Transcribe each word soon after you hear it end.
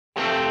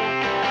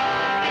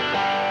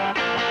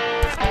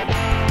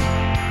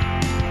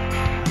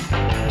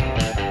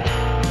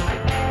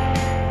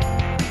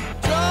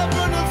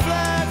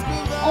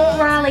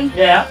Riley.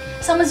 Yeah?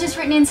 Someone's just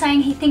written in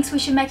saying he thinks we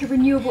should make a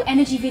renewable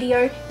energy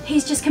video.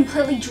 He's just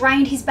completely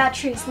drained his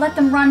batteries, let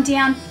them run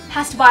down,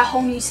 has to buy a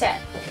whole new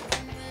set.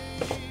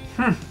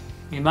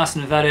 You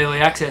mustn't have had early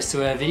access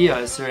to our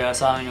videos through our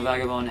Sailing a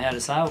Vagabond How to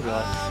Sail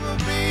guide.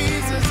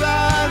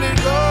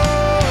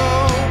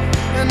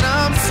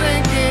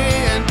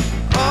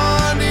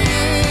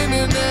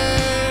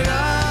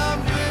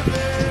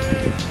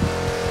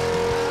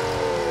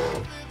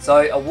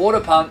 So a water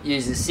pump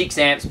uses 6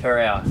 amps per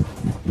hour.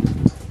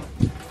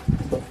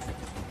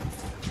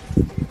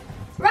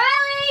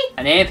 Riley!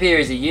 An ampere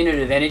is a unit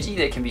of energy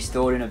that can be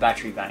stored in a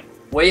battery bank.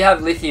 We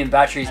have lithium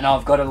batteries, and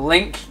I've got a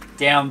link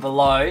down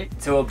below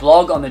to a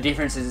blog on the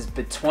differences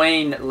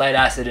between lead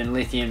acid and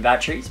lithium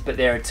batteries, but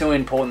there are 2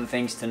 important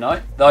things to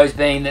note. Those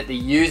being that the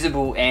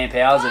usable amp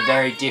hours are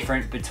very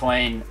different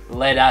between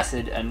lead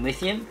acid and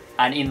lithium,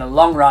 and in the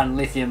long run,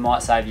 lithium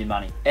might save you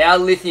money. Our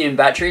lithium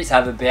batteries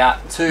have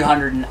about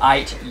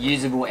 208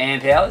 usable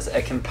amp hours.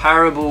 A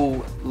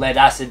comparable lead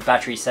acid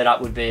battery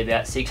setup would be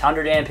about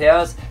 600 amp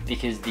hours,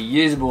 because the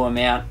usable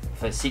amount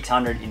for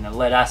 600 in the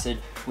lead acid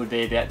would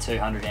be about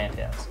 200 amp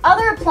hours.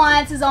 Other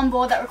appliances on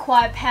board that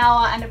require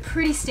power and are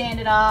pretty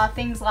standard are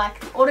things like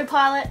the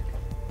autopilot,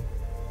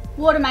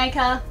 water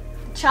maker,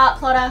 chart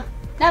plotter,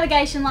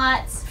 navigation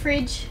lights,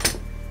 fridge,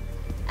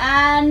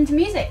 and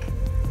music.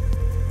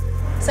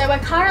 So we're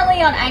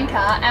currently on anchor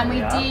and we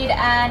did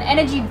an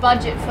energy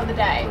budget for the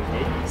day.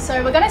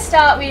 So we're going to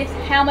start with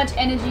how much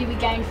energy we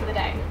gained for the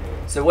day.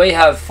 So we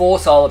have 4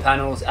 solar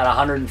panels at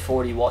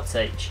 140 watts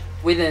each.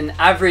 With an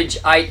average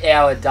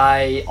 8-hour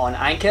day on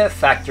anchor,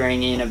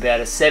 factoring in about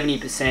a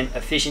 70%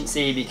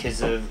 efficiency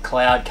because of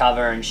cloud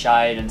cover and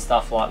shade and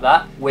stuff like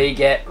that, we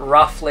get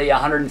roughly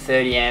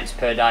 130 amps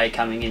per day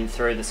coming in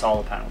through the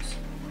solar panels.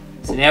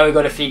 So now we've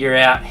got to figure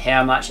out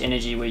how much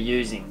energy we're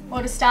using.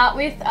 Well, to start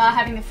with,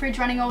 having the fridge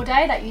running all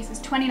day, that uses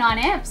 29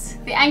 amps.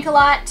 The anchor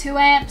light, 2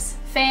 amps.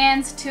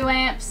 Fans, 2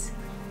 amps.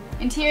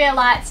 Interior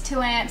lights, 2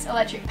 amps.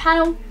 Electric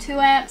panel, 2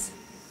 amps.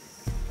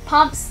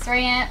 Pumps,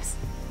 3 amps.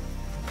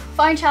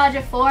 Phone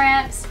charger, 4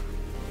 amps.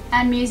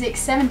 And music,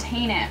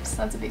 17 amps.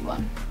 That's a big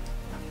one.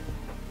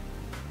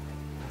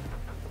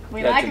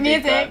 We like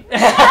music.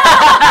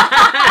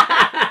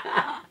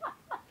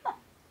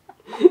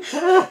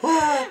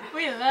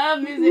 We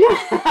love music.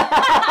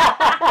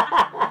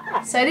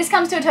 So this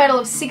comes to a total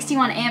of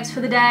 61 amps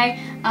for the day.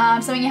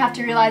 Something you have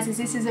to realise is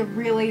this is a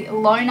really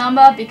low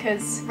number,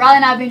 because Riley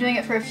and I have been doing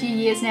it for a few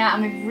years now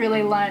and we've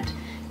really learnt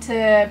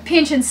to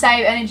pinch and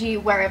save energy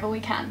wherever we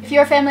can. If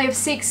you're a family of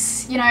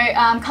 6, you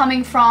know,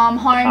 coming from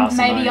home,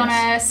 maybe on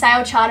a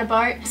sail charter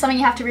boat, something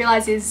you have to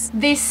realise is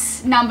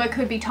this number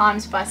could be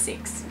times by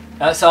 6.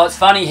 So it's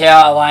funny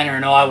how Elayna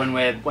and I,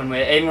 when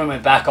we're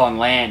back on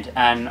land,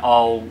 and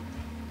I'll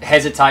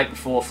hesitate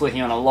before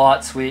flicking on a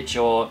light switch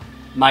or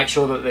make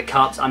sure that the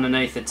cup's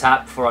underneath the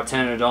tap before I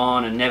turn it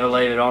on, and never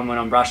leave it on when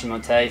I'm brushing my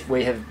teeth.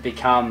 We have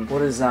become, what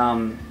does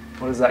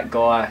that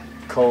guy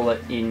call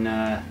it in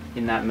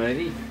that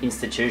movie?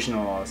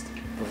 Institutionalised,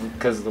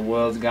 because the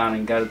world's gone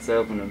and got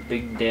itself in a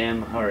big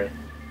damn hurry.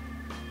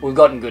 We've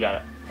gotten good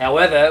at it.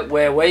 However,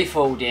 where we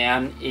fall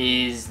down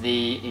is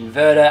the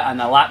inverter and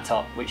the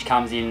laptop, which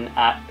comes in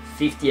at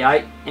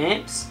 58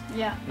 amps.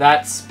 Yeah.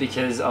 That's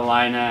because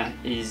Elayna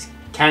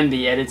can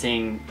be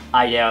editing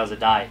 8 hours a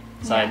day.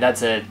 So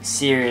that's a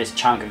serious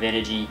chunk of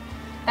energy.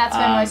 That's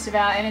where most of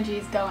our energy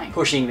is going.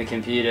 Pushing the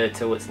computer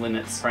to its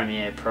limits.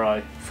 Premiere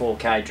Pro,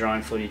 4K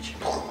drone footage.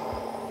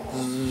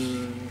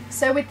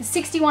 So with the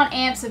 61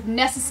 amps of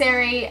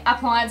necessary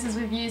appliances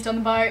we've used on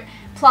the boat,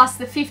 plus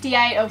the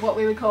 58 of what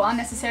we would call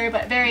unnecessary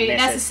but very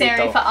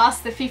necessary for us,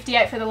 the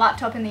 58 for the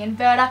laptop and the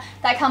inverter,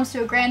 that comes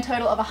to a grand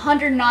total of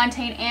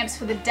 119 amps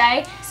for the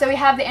day. So we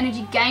have the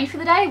energy gained for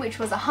the day, which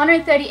was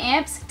 130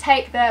 amps,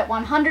 take the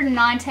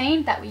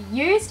 119 that we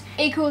used,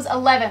 equals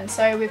 11,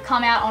 so we've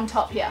come out on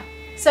top here.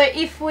 So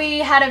if we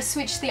had have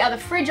switched the other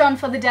fridge on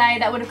for the day,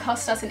 that would have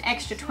cost us an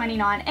extra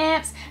 29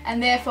 amps,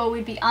 and therefore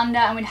we'd be under,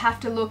 and we'd have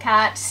to look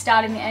at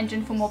starting the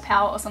engine for more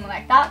power or something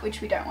like that, which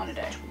we don't want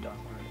to do.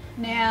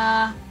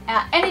 Now,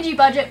 our energy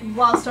budget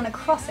whilst on a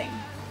crossing.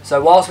 So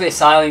whilst we're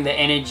sailing, the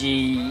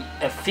energy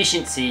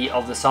efficiency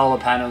of the solar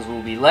panels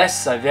will be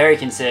less, so very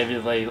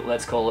conservatively,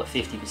 let's call it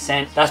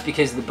 50%. That's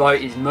because the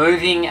boat is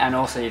moving, and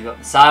also you've got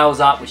the sails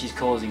up, which is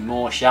causing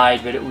more shade,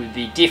 but it would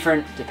be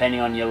different depending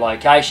on your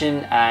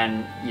location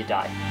and your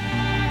day.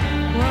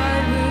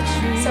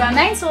 So our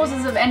main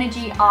sources of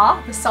energy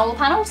are the solar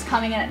panels,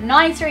 coming in at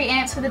 93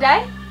 amps for the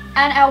day,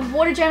 and our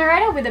water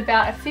generator with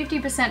about a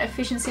 50%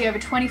 efficiency over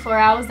 24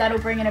 hours, that'll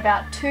bring in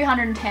about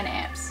 210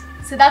 amps.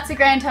 So that's a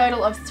grand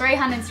total of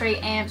 303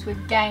 amps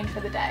we've gained for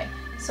the day.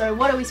 So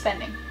what are we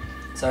spending?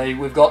 So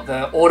we've got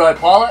the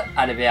autopilot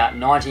at about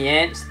 90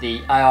 amps,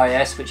 the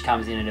AIS, which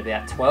comes in at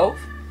about 12,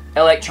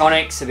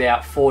 electronics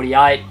about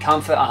 48,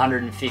 comfort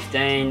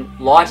 115,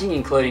 lighting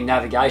including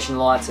navigation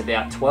lights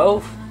about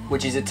 12,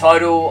 which is a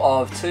total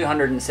of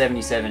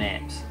 277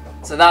 amps.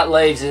 So that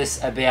leaves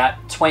us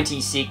about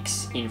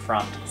 26 in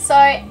front. So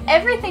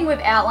everything we've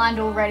outlined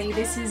already,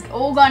 this is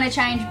all going to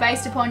change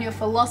based upon your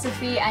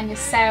philosophy and your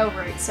sail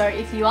route. So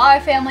if you are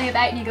a family of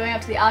 8 and you're going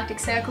up to the Arctic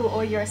Circle,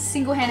 or you're a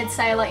single-handed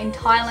sailor in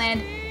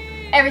Thailand,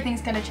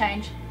 everything's going to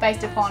change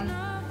based upon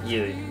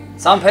you.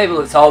 Some people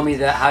have told me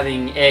that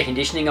having air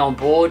conditioning on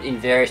board in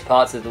various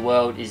parts of the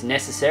world is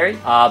necessary,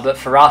 but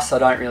for us I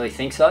don't really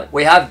think so.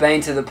 We have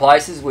been to the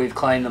places, we've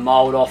cleaned the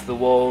mould off the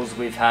walls,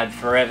 we've had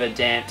forever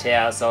damp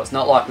towers, so it's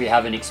not like we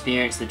haven't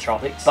experienced the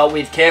tropics. But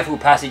with careful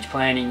passage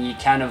planning you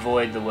can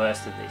avoid the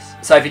worst of this.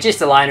 So for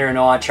just Elayna and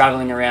I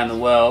travelling around the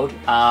world,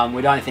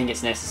 we don't think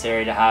it's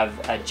necessary to have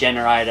a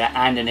generator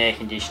and an air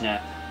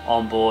conditioner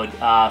on board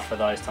for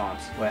those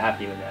times. We're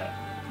happy with that.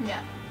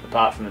 Yeah.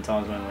 Apart from the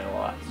times when we're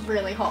like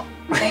really hot.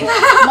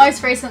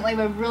 Most recently,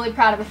 we're really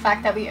proud of the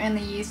fact that we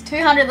only used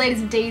 200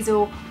 litres of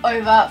diesel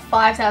over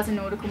 5,000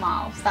 nautical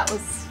miles. That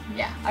was,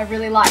 yeah, I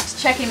really liked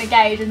checking the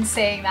gauge and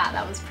seeing that.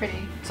 That was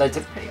pretty,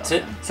 pretty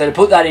awesome. So to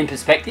put that in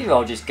perspective,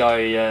 I'll just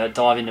go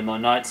dive into my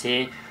notes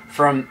here.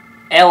 From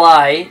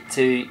LA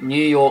to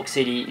New York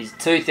City is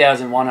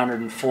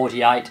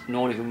 2,148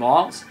 nautical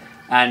miles.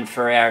 And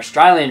for our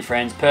Australian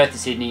friends, Perth to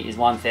Sydney is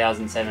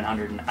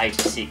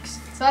 1,786.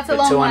 So that's a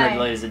long 200 way.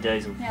 litres of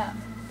diesel. Yeah.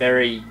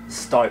 Very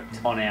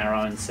stoked on our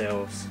own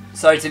selves.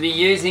 So to be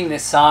using the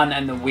sun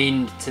and the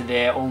wind to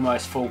their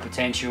almost full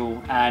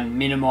potential and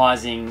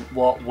minimising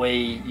what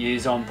we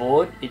use on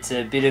board, it's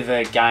a bit of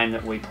a game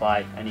that we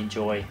play and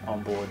enjoy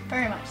on board.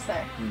 Very much so.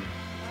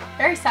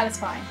 Very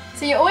satisfying.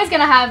 So you're always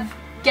going to have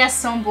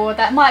guests on board.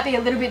 That might be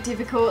a little bit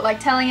difficult, like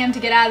telling them to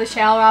get out of the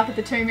shower after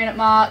the 2-minute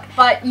mark,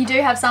 but you do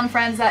have some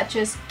friends that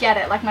just get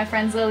it, like my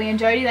friends Lily and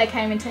Jody. They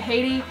came in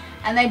Tahiti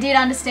and they did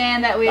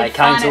understand that we had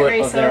finite resources. They came to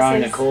it of their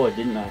own accord,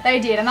 didn't they? They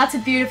did, and that's a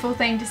beautiful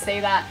thing to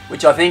see that.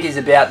 Which I think is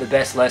about the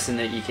best lesson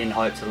that you can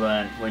hope to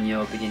learn when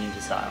you're beginning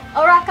to sail.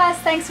 Alright guys,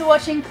 thanks for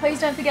watching.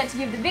 Please don't forget to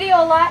give the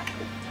video a like.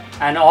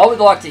 And I would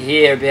like to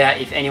hear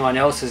about if anyone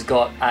else has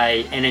got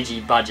a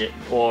energy budget,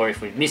 or if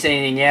we've missed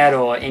anything out,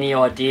 or any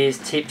ideas,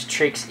 tips,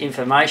 tricks,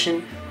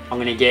 information. I'm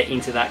going to get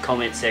into that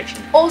comment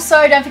section.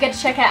 Also, don't forget to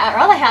check out our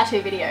other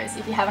how-to videos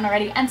if you haven't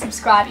already, and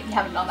subscribe if you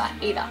haven't done that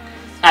either.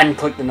 And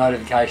click the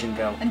notification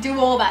bell. And do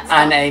all that stuff.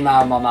 And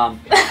email my mum.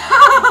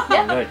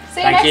 Yeah. Good.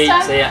 See you next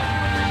time. See ya.